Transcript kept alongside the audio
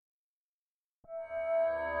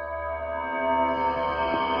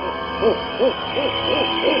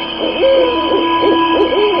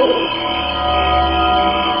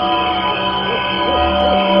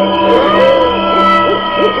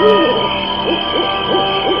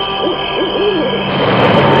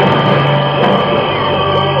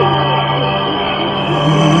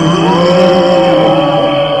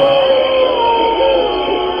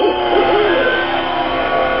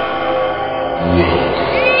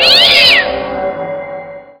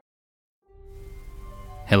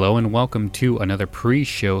Hello and welcome to another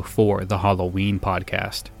pre-show for the Halloween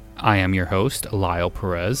podcast. I am your host, Lyle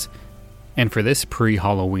Perez, and for this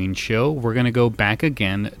pre-Halloween show, we're going to go back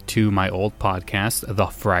again to my old podcast, The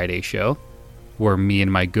Friday Show, where me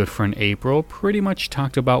and my good friend April pretty much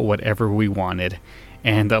talked about whatever we wanted.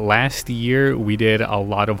 And last year, we did a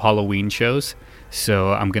lot of Halloween shows,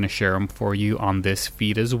 so I'm going to share them for you on this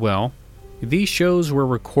feed as well. These shows were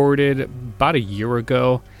recorded about a year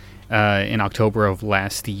ago, in October of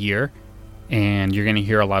last year, and you're going to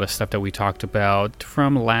hear a lot of stuff that we talked about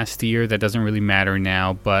from last year that doesn't really matter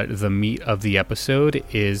now, but the meat of the episode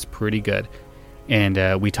is pretty good.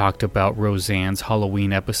 And we talked about Roseanne's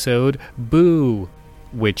Halloween episode, Boo,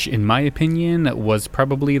 which in my opinion was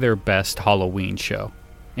probably their best Halloween show,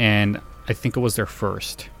 and I think it was their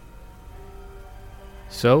first.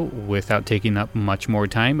 So without taking up much more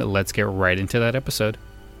time, let's get right into that episode.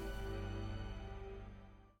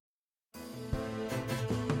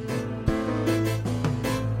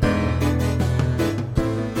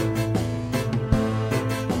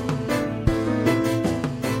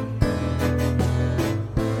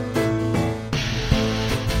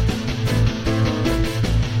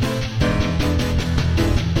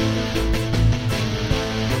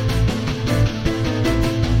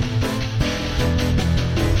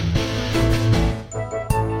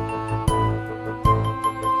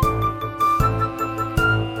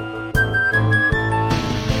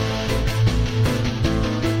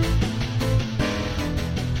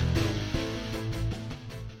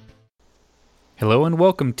 Hello and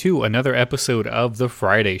welcome to another episode of The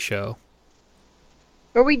Friday Show.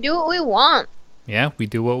 Where we do what we want. Yeah, we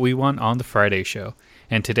do what we want on The Friday Show.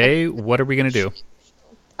 And today, what are we going to do?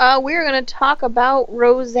 We're going to talk about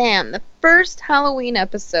Roseanne, the first Halloween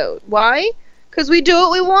episode. Why? Because we do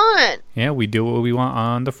what we want. Yeah, we do what we want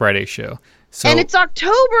on The Friday Show. So, and it's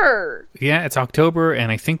October. Yeah, it's October,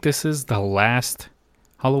 and I think this is the last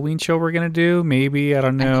Halloween show we're going to do. Maybe, I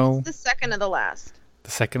don't know. I think it's the second of the last.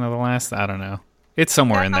 The second of the last? I don't know. It's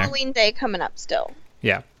somewhere in there. Halloween Day coming up still.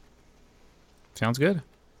 Yeah. Sounds good.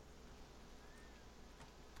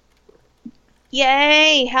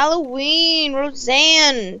 Yay! Halloween!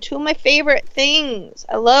 Roseanne! Two of my favorite things.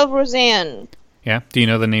 I love Roseanne. Yeah? Do you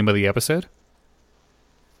know the name of the episode?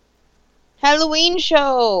 Halloween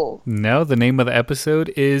Show! No, the name of the episode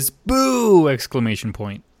is Boo! Exclamation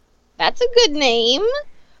point. That's a good name.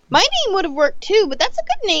 My name would have worked too, but that's a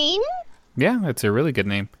good name. Yeah, it's a really good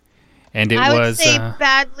name. And it I would was say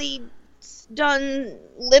badly done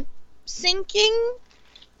lip syncing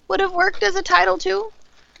would have worked as a title too.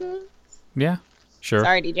 Yeah, sure.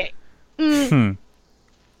 Sorry, DJ.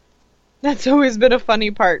 That's always been a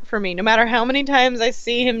funny part for me. No matter how many times I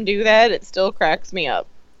see him do that, it still cracks me up.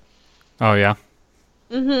 Oh, yeah?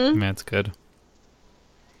 Mm-hmm. That's good.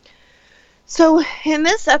 So, in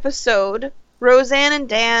this episode, Roseanne and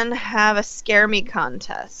Dan have a scare me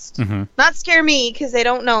contest. Mm-hmm. Not scare me because they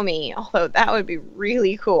don't know me, although that would be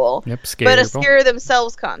really cool. Yep, but a scare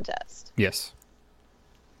themselves contest. Yes.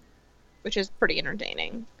 Which is pretty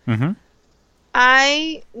entertaining. Mm-hmm.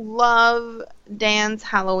 I love Dan's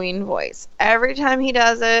Halloween voice. Every time he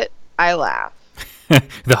does it, I laugh.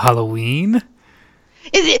 The Halloween?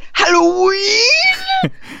 Is it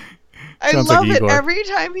Halloween? I love it every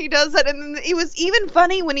time he does it. And it was even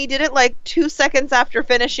funny when he did it like 2 seconds after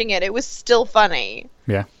finishing it. It was still funny.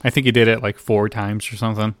 Yeah, I think he did it like 4 times or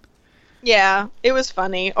something. Yeah, it was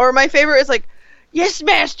funny. Or my favorite is like, yes,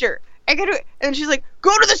 master. I gotta. And she's like,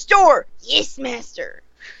 go to the store. Yes, master.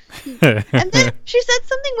 And then she said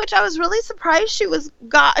something which I was really surprised she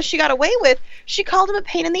got away with. She called him a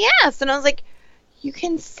pain in the ass. And I was like, you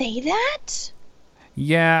can say that?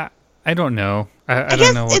 Yeah, I don't know. I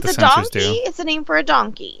don't know what the censors do. It's a name for a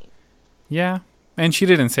donkey. Yeah, and she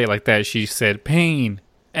didn't say it like that. She said pain,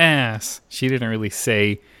 ass. She didn't really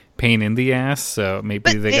say pain in the ass, so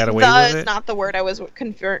maybe they got away with it. Is not the word I was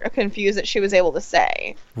confused that she was able to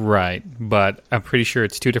say. Right, but I'm pretty sure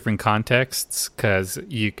it's 2 different contexts, because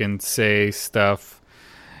you can say stuff...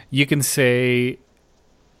 You can say...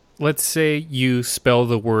 Let's say you spell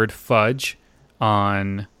the word fudge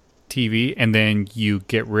on TV, and then you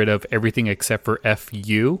get rid of everything except for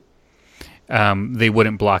FU. They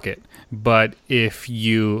wouldn't block it But if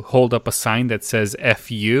you hold up a sign that says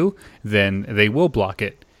FU, then they will block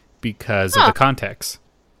it because of the context.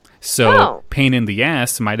 So pain in the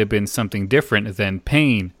ass might have been something different than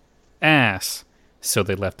pain, ass. So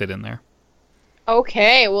they left it in there.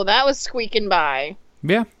 Okay, well that was squeaking by.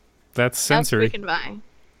 Yeah, that's sensory. Squeaking by.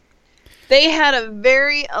 They had a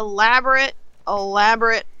very elaborate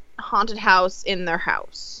haunted house in their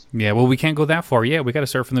house. Yeah, well, we can't go that far yet. We got to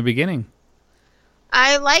start from the beginning.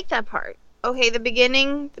 I like that part. Okay, the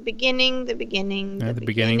beginning. It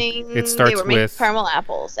starts they were making with caramel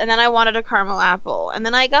apples, and then I wanted a caramel apple, and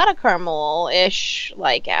then I got a caramel-ish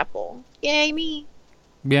like apple. Yay me!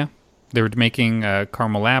 Yeah, they were making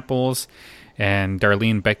caramel apples, and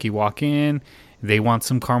Darlene and Becky walk in. They want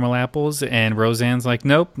some caramel apples, and Roseanne's like,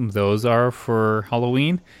 "Nope, those are for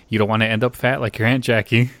Halloween. You don't want to end up fat like your Aunt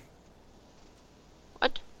Jackie."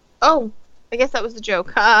 What? Oh, I guess that was the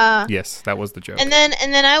joke. Yes, that was the joke. And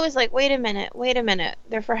then I was like, wait a minute.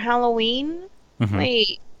 They're for Halloween? Mm-hmm.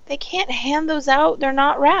 Wait, they can't hand those out. They're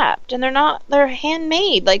not wrapped, and they're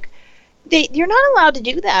handmade. Like, you're not allowed to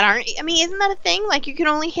do that, aren't you? I mean, isn't that a thing? Like, you can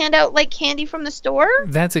only hand out, like, candy from the store?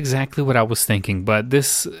 That's exactly what I was thinking, but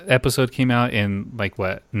this episode came out in, like,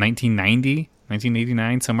 what, 1990?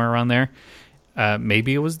 1989, somewhere around there.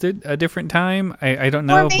 Maybe it was a different time. I don't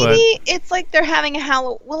know. Or maybe it's like they're having a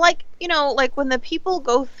Halloween. Well, like, you know, like when the people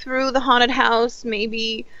go through the haunted house,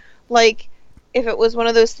 maybe, like, if it was one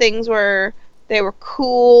of those things where they were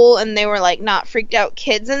cool and they were, like, not freaked out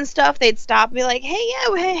kids and stuff, they'd stop and be like, hey, yeah,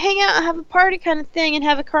 we'll hang out and have a party kind of thing and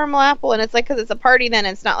have a caramel apple. And it's like, because it's a party then,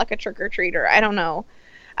 it's not like a trick-or-treater. I don't know.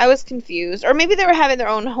 I was confused. Or maybe they were having their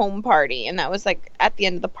own home party, and that was, like, at the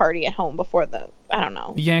end of the party at home before I don't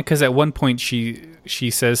know. Yeah, because at one point she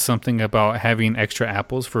says something about having extra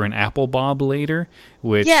apples for an apple bob later,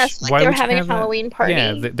 which... Yes, like they were having a Halloween party.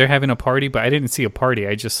 Yeah, they're having a party, but I didn't see a party.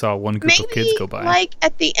 I just saw one group of kids go by. Like,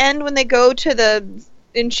 at the end when they go to the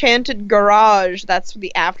enchanted garage, that's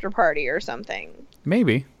the after party or something.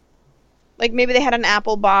 Maybe. Like, maybe they had an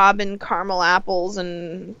apple bob and caramel apples,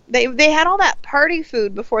 and they had all that party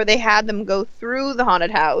food before they had them go through the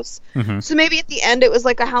haunted house. Mm-hmm. So maybe at the end it was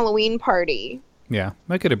like a Halloween party. Yeah,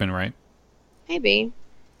 that could have been right. Maybe.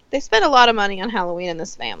 They spent a lot of money on Halloween in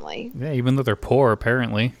this family. Yeah, even though they're poor,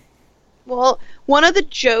 apparently. Well, one of the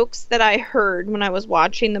jokes that I heard when I was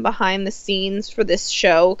watching the behind the scenes for this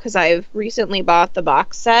show, because I've recently bought the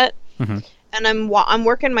box set, mm-hmm. and I'm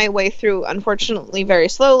working my way through, unfortunately very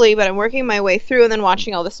slowly, but I'm working my way through and then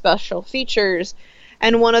watching all the special features.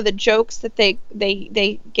 And one of the jokes that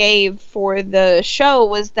they gave for the show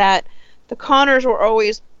was that the Connors were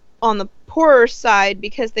always on the poorer side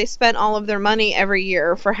because they spent all of their money every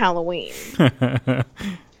year for Halloween. And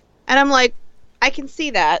I'm like, I can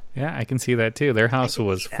see that. Yeah, I can see that too. Their house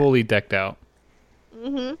was fully decked out.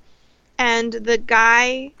 Mm-hmm. And the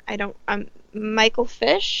guy, Michael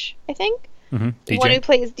Fish, I think, mm-hmm. the one who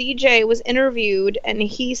plays DJ, was interviewed, and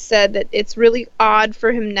he said that it's really odd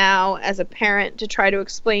for him now as a parent to try to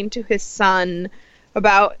explain to his son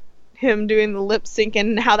about him doing the lip sync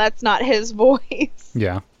and how that's not his voice.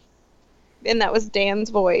 Yeah. And that was Dan's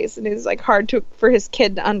voice, and it was like hard for his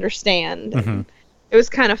kid to understand. Mm-hmm. It was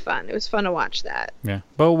kind of fun. It was fun to watch that. Yeah,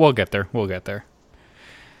 but we'll get there.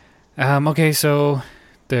 Okay, so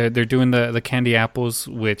they're doing the candy apples,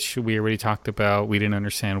 which we already talked about. We didn't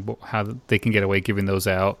understand how they can get away giving those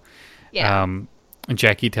out. Yeah. And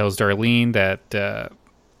Jackie tells Darlene that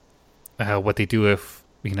what they do if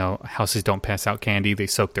houses don't pass out candy, they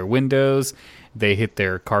soak their windows, they hit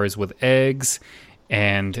their cars with eggs,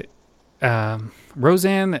 and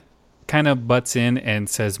Roseanne kind of butts in and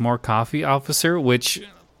says, "More coffee, officer," which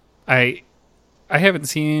I haven't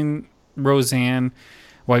seen Roseanne.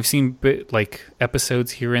 Well, I've seen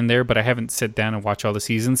episodes here and there, but I haven't sat down and watched all the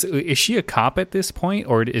seasons. Is she a cop at this point,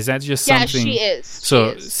 or is that just something? Yeah, she is.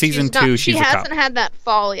 So season 2, she's a cop. She hasn't had that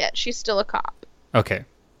fall yet. She's still a cop. Okay,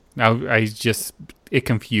 it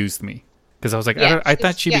confused me. Because I was like, yeah, I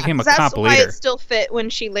thought she became a cop later. That's why it still fit when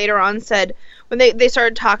she later on said, when they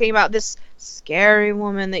started talking about this scary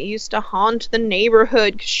woman that used to haunt the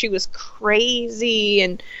neighborhood because she was crazy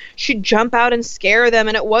and she'd jump out and scare them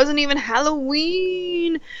and it wasn't even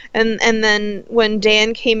Halloween. And then when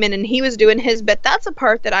Dan came in and he was doing his bit, that's a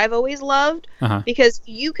part that I've always loved because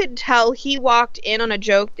you could tell he walked in on a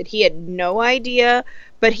joke that he had no idea,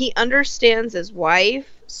 but he understands his wife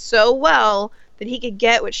so well that he could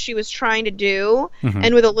get what she was trying to do,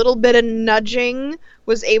 and with a little bit of nudging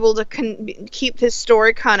was able to keep his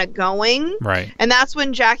story kind of going. Right. And that's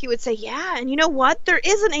when Jackie would say, yeah, and you know what? There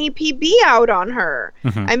is an APB out on her.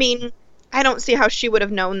 I mean, I don't see how she would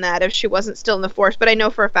have known that if she wasn't still in the Force, but I know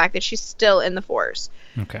for a fact that she's still in the Force.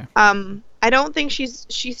 Okay. I don't think she's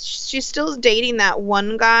still dating that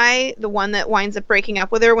one guy, the one that winds up breaking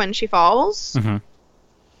up with her when she falls. Mm-hmm.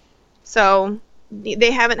 So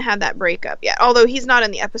they haven't had that breakup yet. Although he's not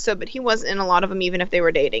in the episode, but he was in a lot of them, even if they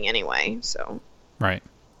were dating anyway. So. Right.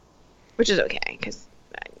 Which is okay, because.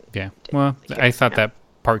 Yeah. Well, I thought that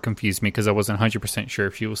part confused me because I wasn't 100% sure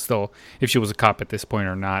if she was a cop at this point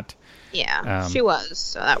or not. Yeah, she was,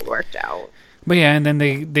 so that worked out. But yeah, and then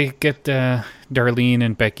they get Darlene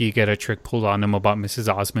and Becky get a trick pulled on them about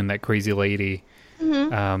Mrs. Osmond, that crazy lady.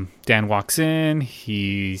 Mm-hmm. Dan walks in.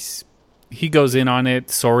 He goes in on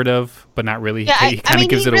it, sort of, but not really. Yeah, he kind of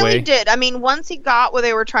gives it away. He really did. I mean, once he got where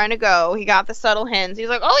they were trying to go, he got the subtle hints. He's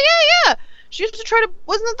like, "Oh yeah. She used to try to,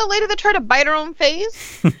 wasn't it the lady that tried to bite her own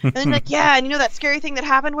face?" And then like, yeah, and you know that scary thing that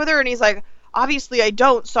happened with her? And he's like, "Obviously I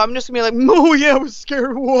don't, so I'm just gonna be like, oh yeah, I was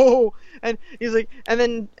scared, whoa." And he's like,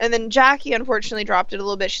 and then Jackie unfortunately dropped it a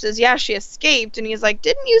little bit. She says, "Yeah, she escaped." And he's like,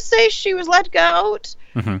 "Didn't you say she was let go out?"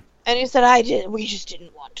 Mm-hmm. And he said, "I did. We just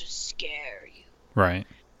didn't want to scare you." Right.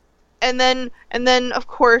 And then of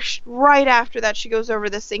course, right after that, she goes over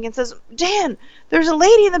this thing and says, "Dan, there's a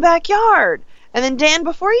lady in the backyard." And then Dan,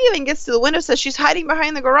 before he even gets to the window, says she's hiding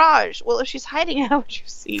behind the garage. Well, if she's hiding, how would you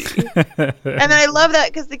see? And then I love that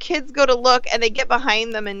because the kids go to look and they get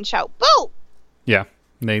behind them and shout, "Boo!" Yeah,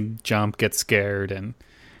 they jump, get scared, and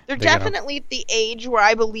they're definitely at the age where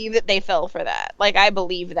I believe that they fell for that. Like, I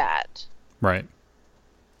believe that. Right.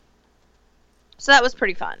 So that was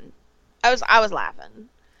pretty fun. I was laughing.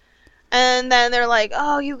 And then they're like,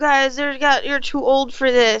 "Oh, you guys, you're too old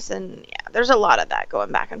for this." And yeah, there's a lot of that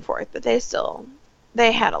going back and forth, but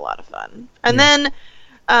they had a lot of fun. And then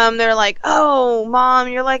they're like, "Oh, Mom,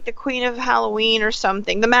 you're like the Queen of Halloween or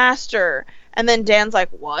something, the Master." And then Dan's like,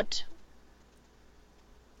 "What?"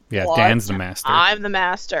 Yeah, "What? Dan's the Master. I'm the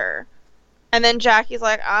Master." And then Jackie's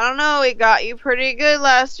like, "I don't know, he got you pretty good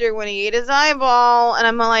last year when he ate his eyeball." And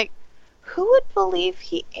I'm like, who would believe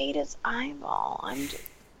he ate his eyeball?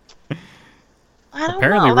 I don't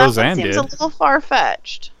apparently know. Roseanne that seems did. a little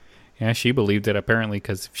far-fetched. Yeah, she believed it apparently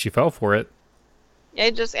because she fell for it. I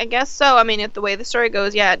guess so. I mean, if the way the story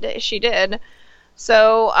goes, yeah, she did.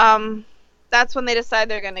 So, that's when they decide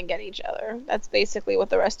they're going to get each other. That's basically what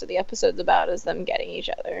the rest of the episode's about, is them getting each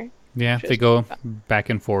other. Yeah, they go back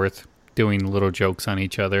and forth doing little jokes on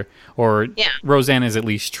each other. Or Roseanne is at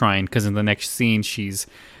least trying, because in the next scene, she's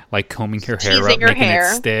like combing her hair up, making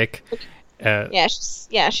it stick.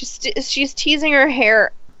 She's teasing her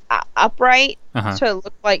hair upright so it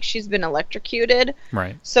looks like she's been electrocuted.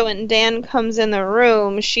 Right. So when Dan comes in the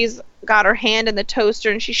room, she's got her hand in the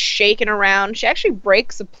toaster and she's shaking around. She actually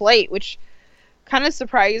breaks a plate, which kind of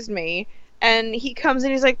surprised me. And he comes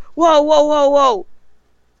in, he's like, "Whoa, whoa, whoa, whoa.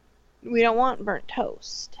 We don't want burnt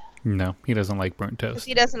toast." No, he doesn't like burnt toast.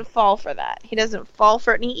 He doesn't fall for that. He doesn't fall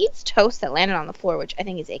for it. And he eats toast that landed on the floor, which I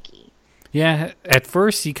think is icky. Yeah, at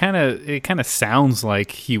first it kind of sounds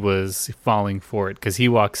like he was falling for it because he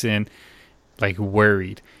walks in like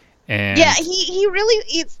worried, and yeah, he really,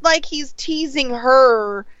 it's like he's teasing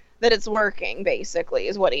her that it's working. Basically,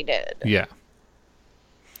 is what he did. Yeah,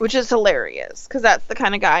 which is hilarious because that's the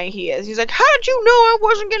kind of guy he is. He's like, "How did you know I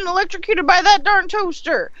wasn't getting electrocuted by that darn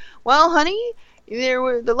toaster?" "Well, honey,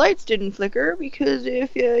 the lights didn't flicker because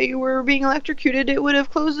if you were being electrocuted, it would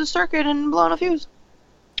have closed the circuit and blown a fuse."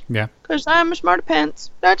 Yeah. Because I'm a smart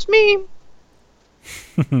pants. That's me.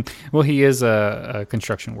 Well, he is a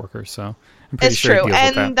construction worker, so I'm pretty sure it's true, he deals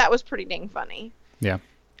with and that was pretty dang funny. Yeah.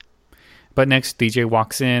 But next, DJ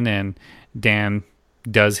walks in, and Dan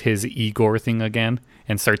does his Igor thing again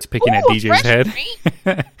and starts picking at DJ's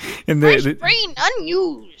head. And fresh brain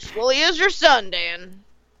unused. Well, here's your son, Dan.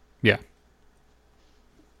 Yeah.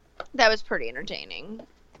 That was pretty entertaining.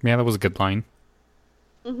 Yeah, that was a good line.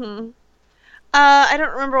 Mm-hmm. I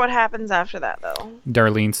don't remember what happens after that, though.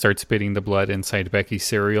 Darlene starts spitting the blood inside Becky's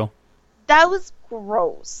cereal. That was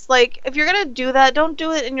gross. Like, if you're gonna do that, don't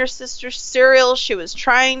do it in your sister's cereal. She was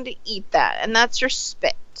trying to eat that, and that's your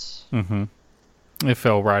spit. Mm-hmm. It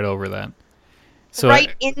fell right over that. So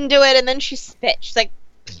right into it, and then she spit. She's like...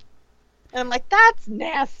 And I'm like, that's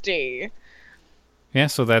nasty. Yeah,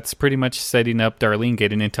 so that's pretty much setting up Darlene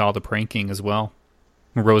getting into all the pranking as well.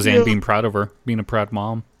 Roseanne being proud of her, being a proud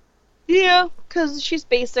mom. Yeah, because she's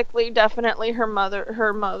basically definitely her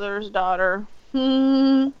mother's daughter.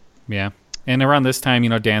 Yeah. And around this time,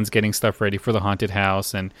 Dan's getting stuff ready for the haunted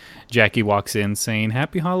house, and Jackie walks in saying,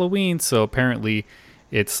 "Happy Halloween." So apparently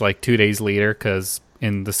it's like 2 days later, because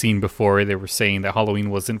in the scene before, they were saying that Halloween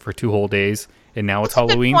wasn't for 2 whole days, and now it's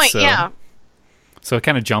Halloween. That's a good point, yeah. So it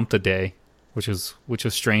kind of jumped a day. which was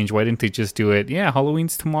strange. Why didn't they just do it? Yeah,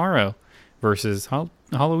 Halloween's tomorrow versus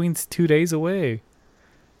Halloween's 2 days away.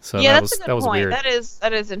 So yeah, that that's was a good point. Weird.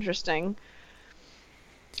 That is interesting.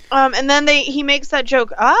 And then he makes that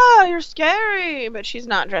joke, "Ah, you're scary," but she's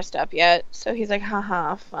not dressed up yet. So he's like,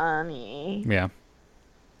 "Haha, funny." Yeah.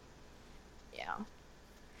 Yeah.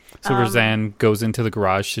 So Roseanne goes into the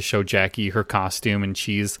garage to show Jackie her costume, and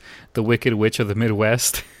she's the Wicked Witch of the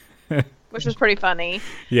Midwest. Which was pretty funny.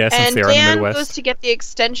 Yeah, since and they are in the Dan Midwest. goes to get the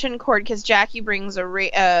extension cord because Jackie brings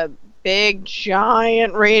a big,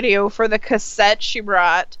 giant radio for the cassette she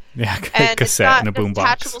brought. Yeah, and cassette and a boombox.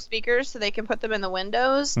 Detachable speakers so they can put them in the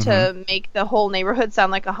windows to make the whole neighborhood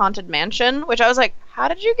sound like a haunted mansion, which I was like, how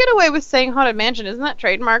did you get away with saying haunted mansion? Isn't that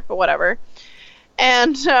trademark? But whatever.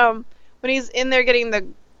 And when he's in there getting the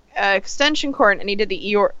extension cord and he did the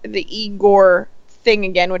Igor thing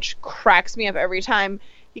again, which cracks me up every time,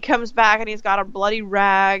 he comes back and he's got a bloody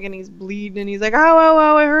rag and he's bleeding and he's like,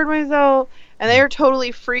 oh, I hurt myself. And they're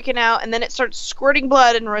totally freaking out. And then it starts squirting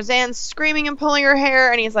blood and Roseanne's screaming and pulling her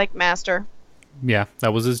hair. And he's like, Master. Yeah,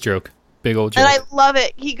 that was his joke. Big old joke. And I love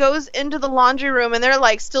it. He goes into the laundry room and they're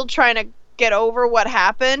like still trying to get over what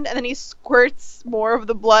happened. And then he squirts more of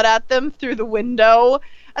the blood at them through the window.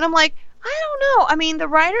 And I'm like, I don't know. I mean, the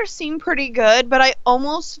writers seem pretty good, but I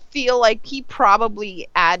almost feel like he probably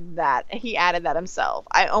added that. He added that himself.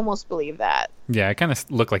 I almost believe that. Yeah, it kind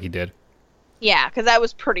of looked like he did. Yeah, because that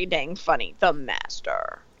was pretty dang funny. The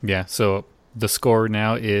Master. Yeah, so the score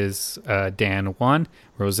now is Dan 1,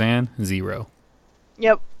 Roseanne 0.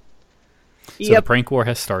 Yep. So the prank war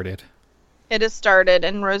has started. It has started,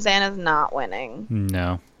 and Roseanne is not winning.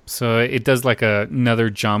 No. So it does like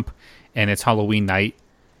another jump, and it's Halloween night.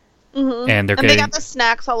 Mm-hmm. And they got the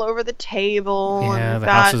snacks all over the table. Yeah, the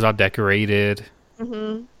house is all decorated.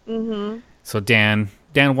 Mm-hmm. Mm-hmm. So Dan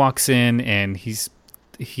walks in, and he's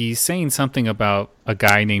saying something about a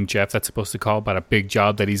guy named Jeff that's supposed to call about a big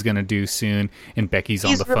job that he's going to do soon, and Becky's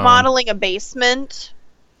on the phone. He's remodeling a basement.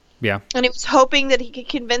 Yeah. And he was hoping that he could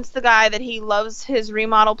convince the guy that he loves his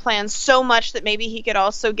remodel plans so much that maybe he could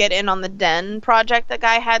also get in on the den project the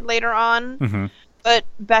guy had later on. Mm-hmm. But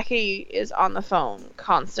Becky is on the phone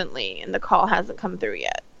constantly, and the call hasn't come through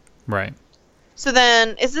yet. Right. So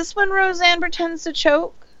then, is this when Roseanne pretends to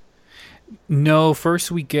choke? No,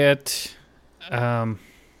 first we get...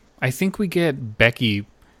 I think we get Becky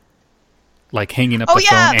like hanging up the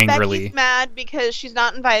phone angrily. Becky's mad because she's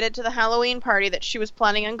not invited to the Halloween party that she was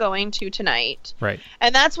planning on going to tonight. Right.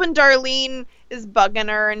 And that's when Darlene is bugging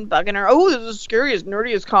her. Oh, this is the scariest,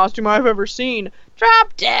 nerdiest costume I've ever seen.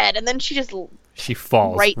 Drop dead. And then she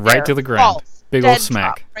falls right to the ground. Big old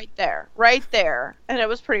smack. Right there. And it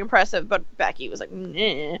was pretty impressive, but Becky was like,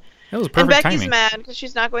 nah. That was perfect timing. And Becky's mad because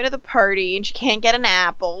she's not going to the party and she can't get an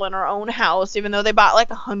apple in her own house, even though they bought like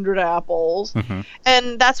 100 apples. Mm-hmm.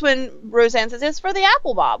 And that's when Roseanne says it's for the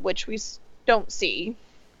apple bob, which we don't see.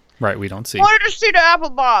 Right, we don't see. Wanted to see the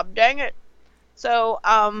apple bob, dang it. So,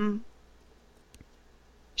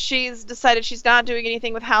 she's decided she's not doing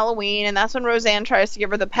anything with Halloween, and that's when Roseanne tries to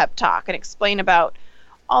give her the pep talk and explain about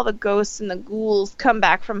all the ghosts and the ghouls come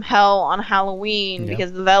back from hell on Halloween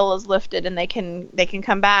because the veil is lifted and they can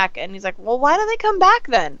come back. And he's like, well, why do they come back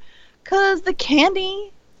then? Because the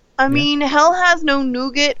candy. I mean, hell has no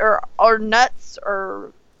nougat or nuts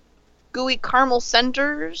or gooey caramel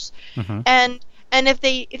centers. Mm-hmm. And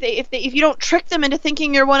if you don't trick them into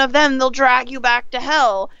thinking you're one of them, they'll drag you back to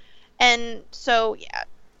hell. And so, yeah.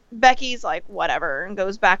 Becky's like, whatever, and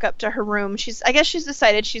goes back up to her room. I guess she's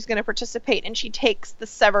decided she's going to participate, and she takes the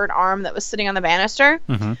severed arm that was sitting on the banister.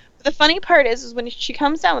 Mm-hmm. But the funny part is when she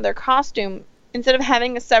comes down with her costume, instead of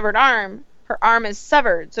having a severed arm, her arm is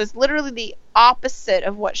severed. So it's literally the opposite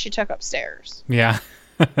of what she took upstairs. Yeah.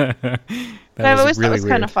 I've always thought it was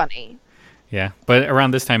kind of funny. Yeah, but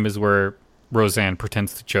around this time is where Roseanne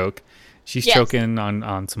pretends to choke. She's choking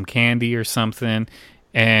on some candy or something.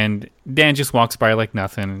 And Dan just walks by like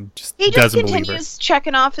nothing and just doesn't believe her. He just continues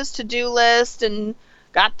checking off his to-do list and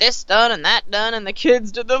got this done and that done, and the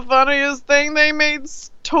kids did the funniest thing. They made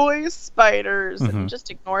toy spiders and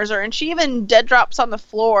just ignores her. And she even dead drops on the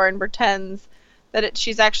floor and pretends that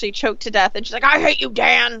she's actually choked to death. And she's like, I hate you,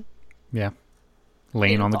 Dan! Yeah.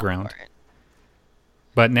 Laying on the ground.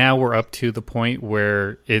 But now we're up to the point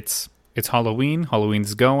where it's Halloween.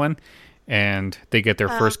 Halloween's going, and they get their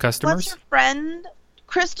first customers. What's her friend?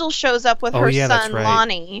 Crystal shows up with her son,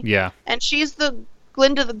 Lonnie. Yeah. And she's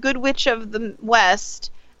Glinda, the good witch of the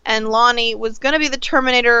West. And Lonnie was going to be the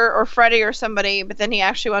Terminator or Freddy or somebody, but then he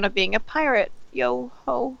actually wound up being a pirate. Yo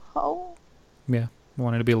ho ho. Yeah.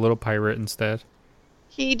 Wanted to be a little pirate instead.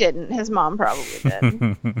 He didn't. His mom probably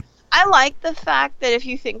did. I I like the fact that if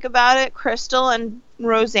you think about it, Crystal and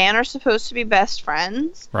Roseanne are supposed to be best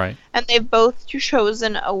friends. Right. And they've both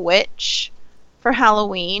chosen a witch for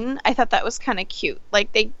Halloween. I thought that was kind of cute.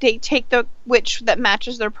 Like, they take the witch that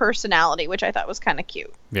matches their personality, which I thought was kind of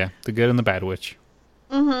cute. Yeah, the good and the bad witch.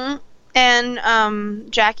 Mm-hmm.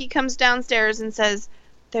 And Jackie comes downstairs and says,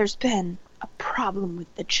 there's been a problem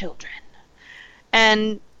with the children.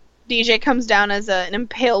 And DJ comes down as an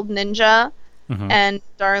impaled ninja. Mm-hmm. And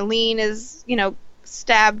Darlene is,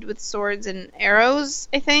 stabbed with swords and arrows,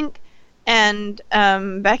 I think. And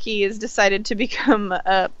Becky has decided to become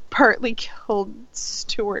a partly killed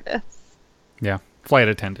stewardess. Yeah, flight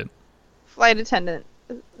attendant. Flight attendant.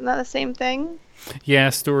 Isn't that the same thing? Yeah,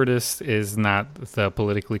 stewardess is not the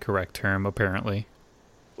politically correct term, apparently.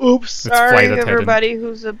 Oops, sorry everybody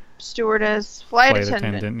who's a stewardess. Flight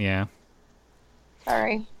attendant, yeah.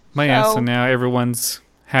 Sorry. But yeah, so now everyone's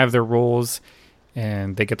have their roles,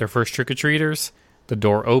 and they get their first trick-or-treaters. The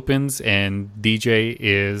door opens, and DJ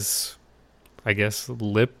is, I guess,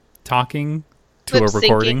 lip-talking to a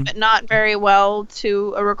recording. But not very well,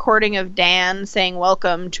 to a recording of Dan saying,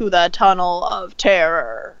 "Welcome to the Tunnel of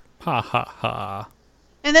Terror." Ha ha ha.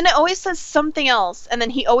 And then it always says something else, and then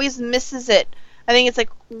he always misses it. I think it's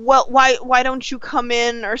like, well, why don't you come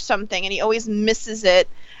in or something? And he always misses it,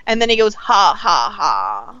 and then he goes, ha ha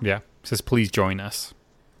ha. Yeah, it says, please join us.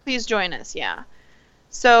 Please join us, yeah.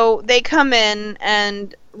 So they come in,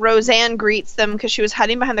 and Roseanne greets them because she was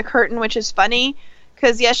hiding behind the curtain, which is funny.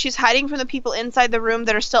 Because, yes, she's hiding from the people inside the room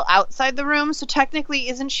that are still outside the room. So technically,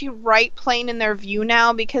 isn't she right plain in their view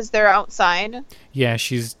now because they're outside? Yeah,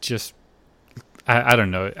 she's just... I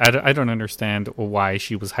don't know. I don't understand why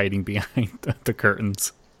she was hiding behind the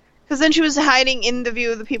curtains. Because then she was hiding in the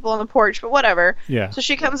view of the people on the porch, but whatever. Yeah. So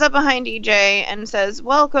she comes up behind DJ and says,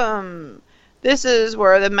 "Welcome. This is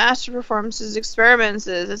where the master performs his experiments.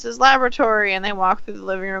 This is his laboratory." And they walk through the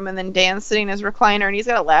living room, and then Dan's sitting in his recliner, and he's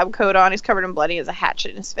got a lab coat on. He's covered in blood. He has a hatchet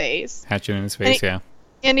in his face. Yeah.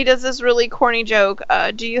 And he does this really corny joke.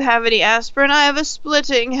 Do you have any aspirin? I have a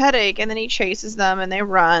splitting headache. And then he chases them, and they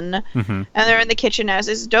run. Mm-hmm. And they're in the kitchen now.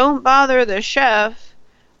 Says, "Don't bother the chef,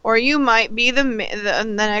 or you might be the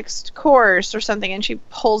next course," or something. And she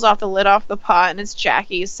pulls off the lid off the pot, and it's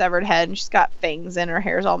Jackie's severed head, and she's got fangs in her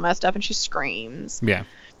hair's all messed up, and she screams. Yeah.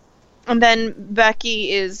 And then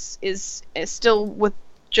Becky is still with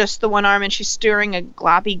just the one arm, and she's stirring a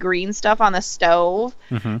gloppy green stuff on the stove.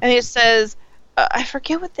 Mm-hmm. And it says, I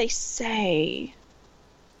forget what they say.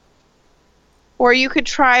 Or you could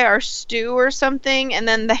try our stew or something, and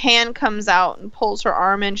then the hand comes out and pulls her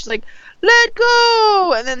arm in. She's like, "Let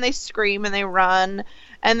go!" And then they scream and they run.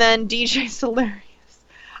 And then DJ's hilarious.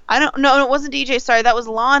 No, it wasn't DJ, sorry, that was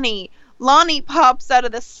Lonnie. Lonnie pops out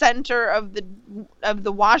of the center of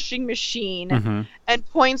the washing machine mm-hmm. and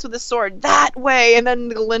points with a sword that way. And then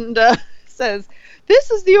Linda says, "This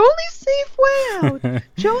is the only safe way out.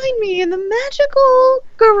 Join me in the magical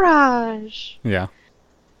garage." Yeah.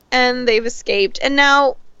 And they've escaped. And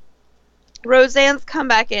now Roseanne's come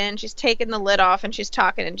back in. She's taken the lid off, and she's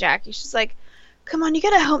talking to Jackie. She's like, "Come on, you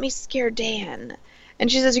gotta help me scare Dan."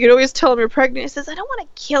 And she says, "You could always tell him you're pregnant." He says, "I don't want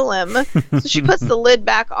to kill him." So she puts the lid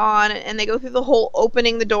back on, and they go through the whole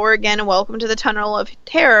opening the door again and welcome to the Tunnel of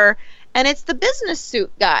Terror. And it's the business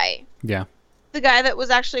suit guy. Yeah. The guy that was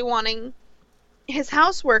actually wanting his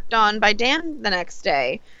house worked on by Dan the next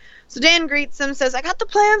day. So Dan greets him, says, "I got the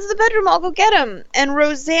plans of the bedroom, I'll go get him." And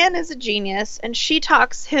Roseanne is a genius, and she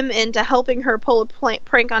talks him into helping her pull a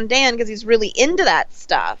prank on Dan because he's really into that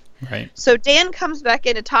stuff. Right. So Dan comes back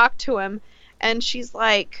in to talk to him, and she's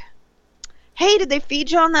like, "Hey, did they feed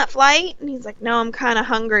you on that flight?" And he's like, "No, I'm kind of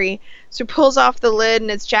hungry." So he pulls off the lid, and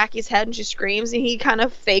it's Jackie's head, and she screams, and he kind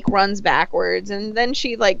of fake runs backwards. And then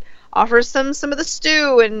she, offers some of the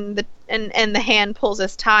stew, and the hand pulls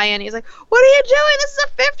his tie in. He's like, "What are you doing? This is a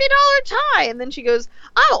 $50 tie." And then she goes,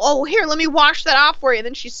 oh, here, let me wash that off for you. And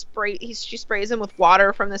then she sprays him with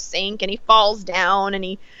water from the sink, and he falls down, and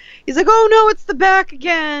he's like, "Oh no, it's the back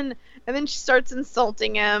again." And then she starts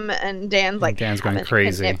insulting him, and Dan's going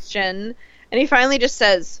crazy. And he finally just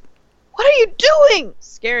says, "What are you doing?"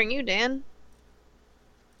 Scaring you, Dan.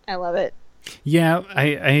 I love it. Yeah,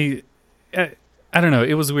 I don't know.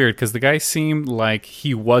 It was weird because the guy seemed like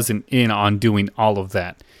he wasn't in on doing all of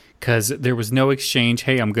that. Because there was no exchange.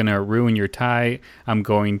 "Hey, I'm going to ruin your tie. I'm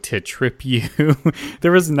going to trip you."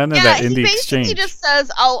 There was none of that in the exchange. He basically just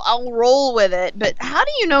says, I'll roll with it. But how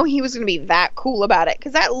do you know he was going to be that cool about it?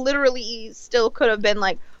 Because that literally still could have been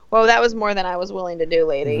like, "Whoa, that was more than I was willing to do,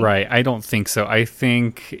 lady." Right. I don't think so. I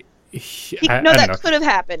think I don't know. could have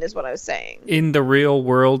happened, is what I was saying. In the real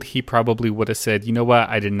world, he probably would have said, you know what?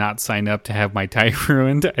 I did not sign up to have my tie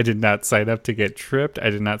ruined. I did not sign up to get tripped. I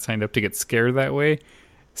did not sign up to get scared that way.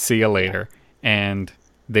 See you later. And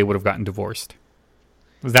they would have gotten divorced.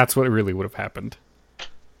 That's what really would have happened.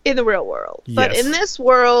 In the real world. Yes. But in this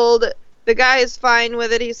world, the guy is fine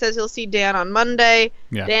with it. He says he'll see Dan on Monday.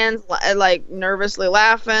 Yeah. Dan's like nervously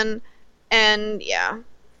laughing. And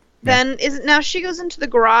Then now she goes into the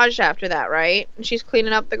garage after that, right? And she's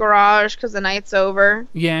cleaning up the garage because the night's over.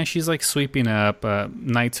 Yeah, she's like sweeping up.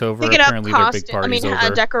 Night's over. Picking Apparently up their big party's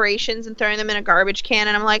over. decorations and throwing them in a garbage can.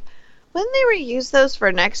 And I'm like, wouldn't they reuse those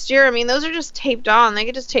for next year? I mean, those are just taped on. They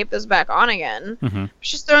could just tape those back on again. Mm-hmm.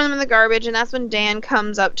 She's throwing them in the garbage, and that's when Dan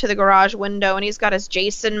comes up to the garage window, and he's got his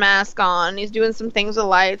Jason mask on. He's doing some things with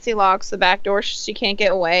lights. He locks the back door. She can't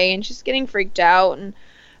get away, and she's getting freaked out. And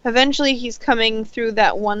eventually, he's coming through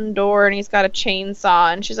that one door, and he's got a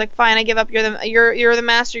chainsaw. And she's like, "Fine, I give up. You're the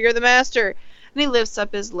master. You're the master." And he lifts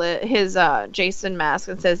up his Jason mask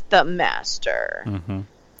and says, "The master." Mm-hmm.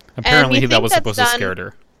 Apparently, that was supposed to scare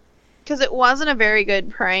her. Because it wasn't a very good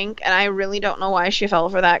prank, and I really don't know why she fell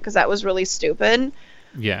for that, because that was really stupid.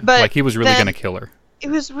 Yeah, but like he was really going to kill her. It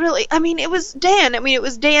was really, it was Dan. It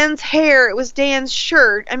was Dan's hair. It was Dan's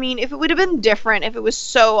shirt. If it would have been different, if it was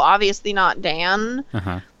so obviously not Dan,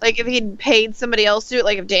 like if he'd paid somebody else to do it,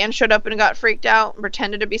 like if Dan showed up and got freaked out and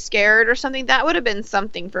pretended to be scared or something, that would have been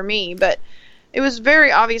something for me, but it was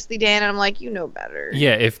very obviously Dan, and I'm like, you know better.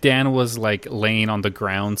 Yeah, if Dan was like laying on the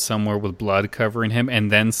ground somewhere with blood covering him, and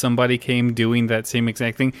then somebody came doing that same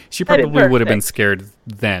exact thing, she probably would have been scared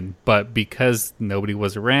then. But because nobody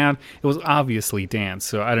was around, it was obviously Dan,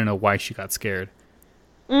 so I don't know why she got scared.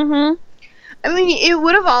 Mm-hmm. It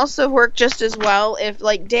would have also worked just as well if,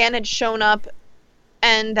 like, Dan had shown up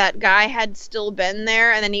and that guy had still been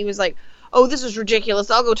there, and then he was like, oh, this is ridiculous,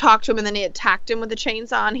 I'll go talk to him, and then he attacked him with a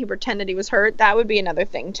chainsaw and he pretended he was hurt. That would be another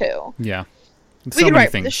thing, too. Yeah. We could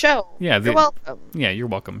write for the show. Yeah, you're welcome. Yeah, you're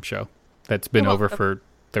welcome, show. That's been over for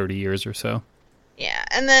 30 years or so. Yeah,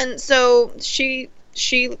 and then, so, she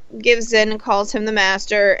gives in and calls him the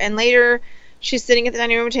master, and later, she's sitting at the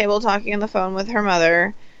dining room table talking on the phone with her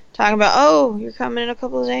mother, talking about, oh, you're coming in a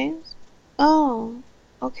couple of days? Oh,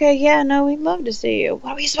 okay, yeah, no, we'd love to see you.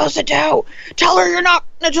 What are we supposed to do? Tell her you're not.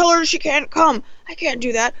 No, tell her she can't come. I can't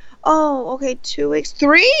do that. Oh, okay, 2 weeks.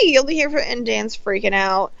 3? You'll be here for. And Dan's freaking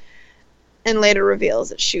out, and later reveals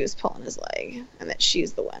that she was pulling his leg, and that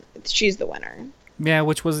she's the one. She's the winner. Yeah,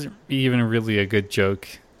 which wasn't even really a good joke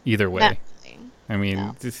either way.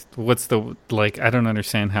 No. What's the I don't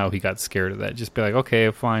understand how he got scared of that. Just be like,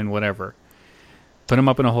 okay, fine, whatever. Put him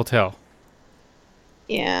up in a hotel.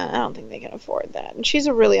 Yeah, I don't think they can afford that. And she's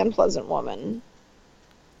a really unpleasant woman.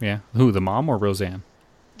 Yeah. Who, the mom or Roseanne?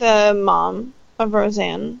 The mom of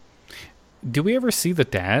Roseanne. Do we ever see the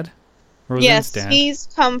dad? Roseanne's dad? He's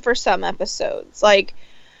come for some episodes. Like,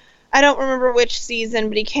 I don't remember which season,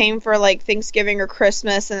 but he came for, like, Thanksgiving or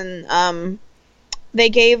Christmas, and they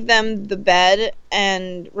gave them the bed,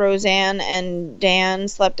 and Roseanne and Dan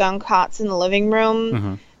slept on cots in the living room.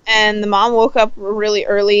 Mm-hmm. And the mom woke up really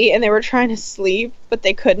early, and they were trying to sleep, but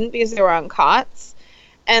they couldn't because they were on cots.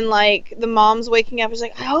 And, like, the mom's waking up, is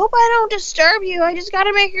like, I hope I don't disturb you. I just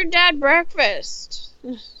gotta make your dad breakfast.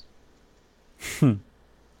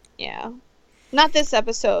 Yeah. Not this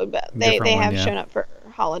episode, but they have shown up for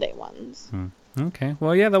holiday ones. Okay.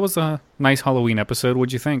 Well, yeah, that was a nice Halloween episode.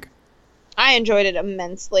 What'd you think? I enjoyed it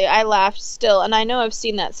immensely. I laughed still, and I know I've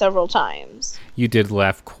seen that several times. You did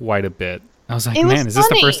laugh quite a bit. I was like, man, is this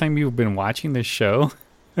the first time you've been watching this show?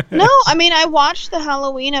 No, I watched the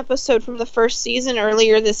Halloween episode from the first season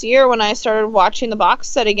earlier this year when I started watching the box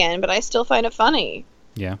set again, but I still find it funny.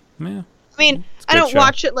 Yeah. I don't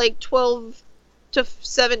watch it like 12 to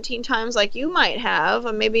 17 times like you might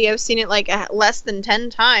have. Maybe I've seen it like less than 10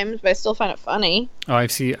 times, but I still find it funny. Oh, I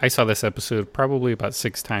saw this episode probably about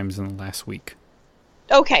 6 times in the last week.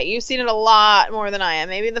 Okay, you've seen it a lot more than I am.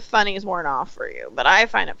 Maybe the funnies weren't off for you, but I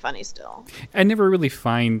find it funny still. I never really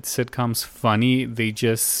find sitcoms funny.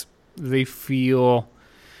 They feel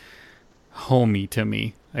homey to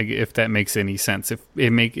me, if that makes any sense. If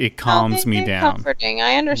it calms me down. Comforting.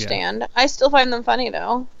 I understand. Yeah. I still find them funny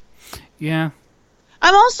though. Yeah.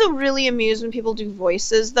 I'm also really amused when people do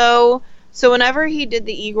voices though. So whenever he did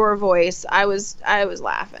the Igor voice, I was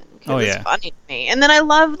laughing because it's funny to me. And then I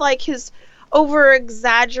loved like his over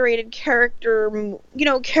exaggerated character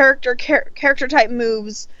type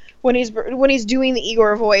moves when he's doing the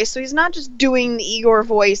Igor voice. So he's not just doing the Igor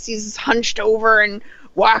voice, he's hunched over and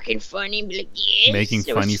walking funny, like, yes, making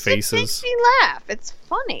funny faces. It makes me laugh. It's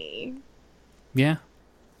funny. Yeah.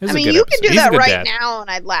 I mean, you could do that right now and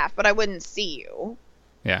I'd laugh, but I wouldn't see you.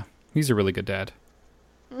 Yeah, he's a really good dad.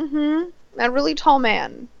 Mm-hmm. A really tall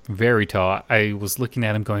man. Very tall. I was looking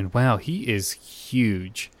at him going, wow, he is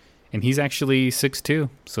huge. And he's actually 6'2",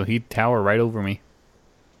 so he'd tower right over me.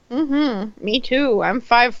 Mm-hmm. Me too. I'm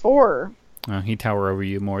 5'4". He'd tower over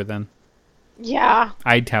you more than. Yeah.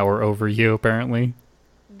 I'd tower over you, apparently.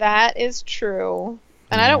 That is true.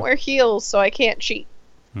 And I don't wear heels, so I can't cheat.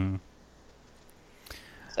 Hmm.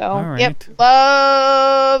 So, yep,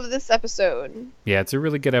 love this episode. Yeah, it's a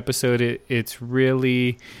really good episode. It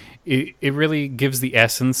really gives the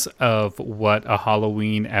essence of what a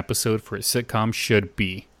Halloween episode for a sitcom should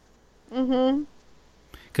be. Mm-hmm.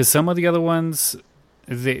 Because some of the other ones,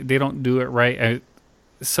 they don't do it right.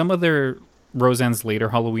 Some of their Roseanne's later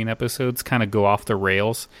Halloween episodes kind of go off the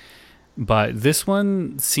rails, but this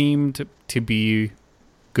one seemed to be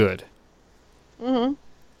good. Mm-hmm.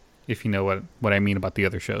 If you know what I mean about the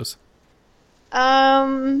other shows.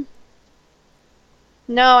 No,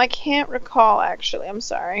 I can't recall, actually. I'm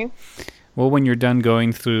sorry. Well, when you're done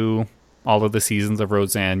going through all of the seasons of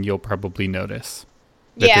Roseanne, you'll probably notice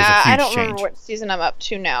that there's a huge I don't change. remember what season I'm up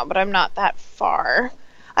to now, but I'm not that far.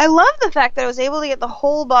 I love the fact that I was able to get the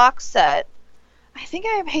whole box set. I think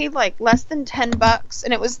I paid like less than $10,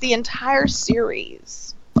 and it was the entire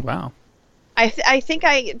series. Wow. I think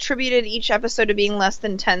I attributed each episode to being less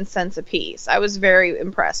than 10 cents a piece. I was very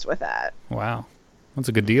impressed with that. Wow. That's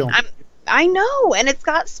a good deal. I know, and it's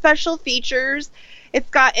got special features.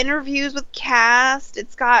 It's got interviews with cast.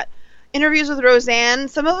 It's got interviews with Roseanne.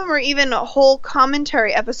 Some of them are even whole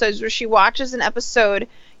commentary episodes where she watches an episode.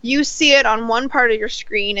 You see it on one part of your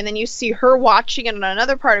screen, and then you see her watching it on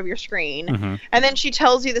another part of your screen. Mm-hmm. And then she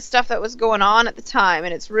tells you the stuff that was going on at the time,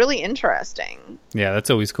 and it's really interesting. Yeah, that's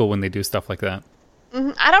always cool when they do stuff like that.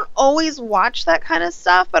 Mm-hmm. I don't always watch that kind of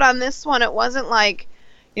stuff, but on this one, it wasn't like,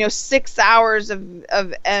 6 hours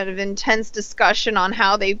of intense discussion on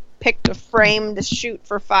how they picked a frame to shoot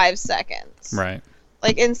for 5 seconds. Right.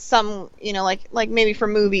 Like in some, like maybe for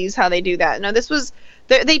movies, how they do that. No, this was...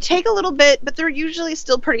 They take a little bit, but they're usually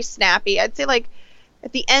still pretty snappy. I'd say, like,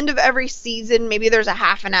 at the end of every season, maybe there's a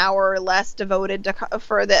half an hour or less devoted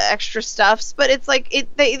for the extra stuffs. But it's like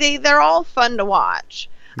they're all fun to watch.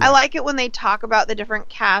 Yeah. I like it when they talk about the different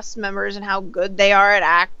cast members and how good they are at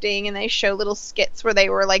acting, and they show little skits where they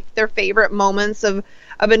were like their favorite moments of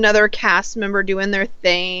another cast member doing their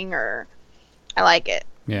thing. Or I like it.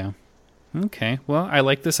 Yeah. Okay. Well, I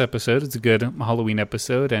like this episode. It's a good Halloween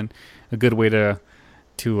episode and a good way to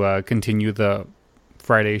continue the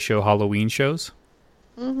Friday show Halloween shows.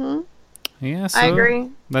 Mm-hmm. Yeah, so I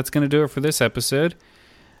agree. That's going to do it for this episode.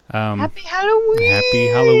 Happy Halloween! Happy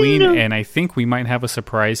Halloween, and I think we might have a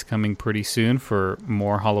surprise coming pretty soon for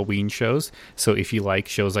more Halloween shows. So if you like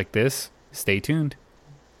shows like this, stay tuned.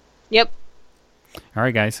 Yep. All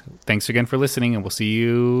right, guys. Thanks again for listening, and we'll see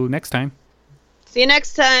you next time. See you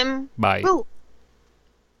next time. Bye. Woo.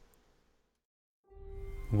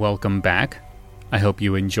 Welcome back. I hope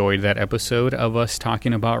you enjoyed that episode of us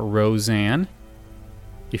talking about Roseanne.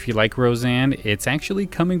 If you like Roseanne, it's actually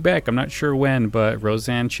coming back. I'm not sure when, but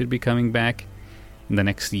Roseanne should be coming back in the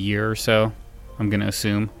next year or so. I'm going to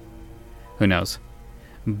assume. Who knows?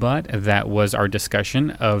 But that was our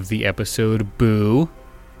discussion of the episode Boo.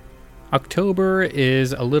 October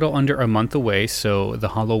is a little under a month away, so the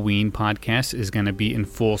Halloween podcast is going to be in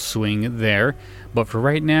full swing there. But for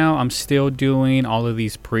right now, I'm still doing all of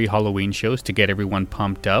these pre-Halloween shows to get everyone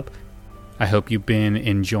pumped up. I hope you've been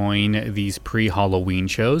enjoying these pre-Halloween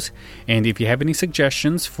shows. And if you have any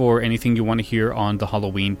suggestions for anything you want to hear on the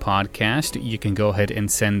Halloween podcast, you can go ahead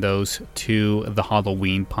and send those to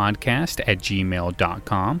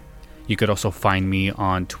thehalloweenpodcast@gmail.com. You could also find me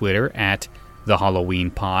on Twitter at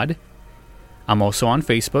thehalloweenpod. I'm also on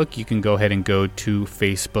Facebook. You can go ahead and go to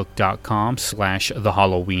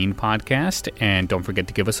facebook.com/thehalloweenpodcast, and don't forget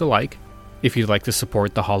to give us a like. If you'd like to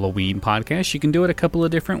support the Halloween podcast, you can do it a couple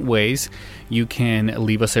of different ways. You can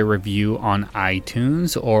leave us a review on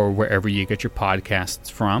iTunes or wherever you get your podcasts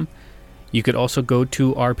from. You could also go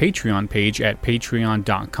to our Patreon page at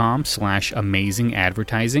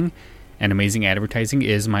patreon.com/amazingadvertising. And Amazing Advertising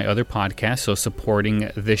is my other podcast, so supporting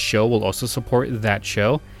this show will also support that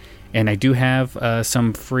show. And I do have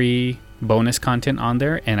some free bonus content on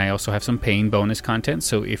there, and I also have some paying bonus content.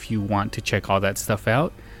 So if you want to check all that stuff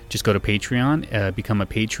out, just go to Patreon, become a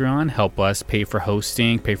Patreon, help us pay for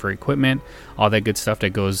hosting, pay for equipment, all that good stuff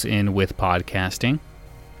that goes in with podcasting.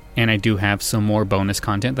 And I do have some more bonus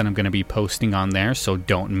content that I'm going to be posting on there, so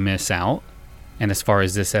don't miss out. And as far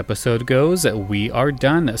as this episode goes, we are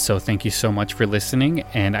done. So thank you so much for listening,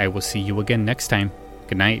 and I will see you again next time.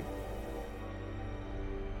 Good night.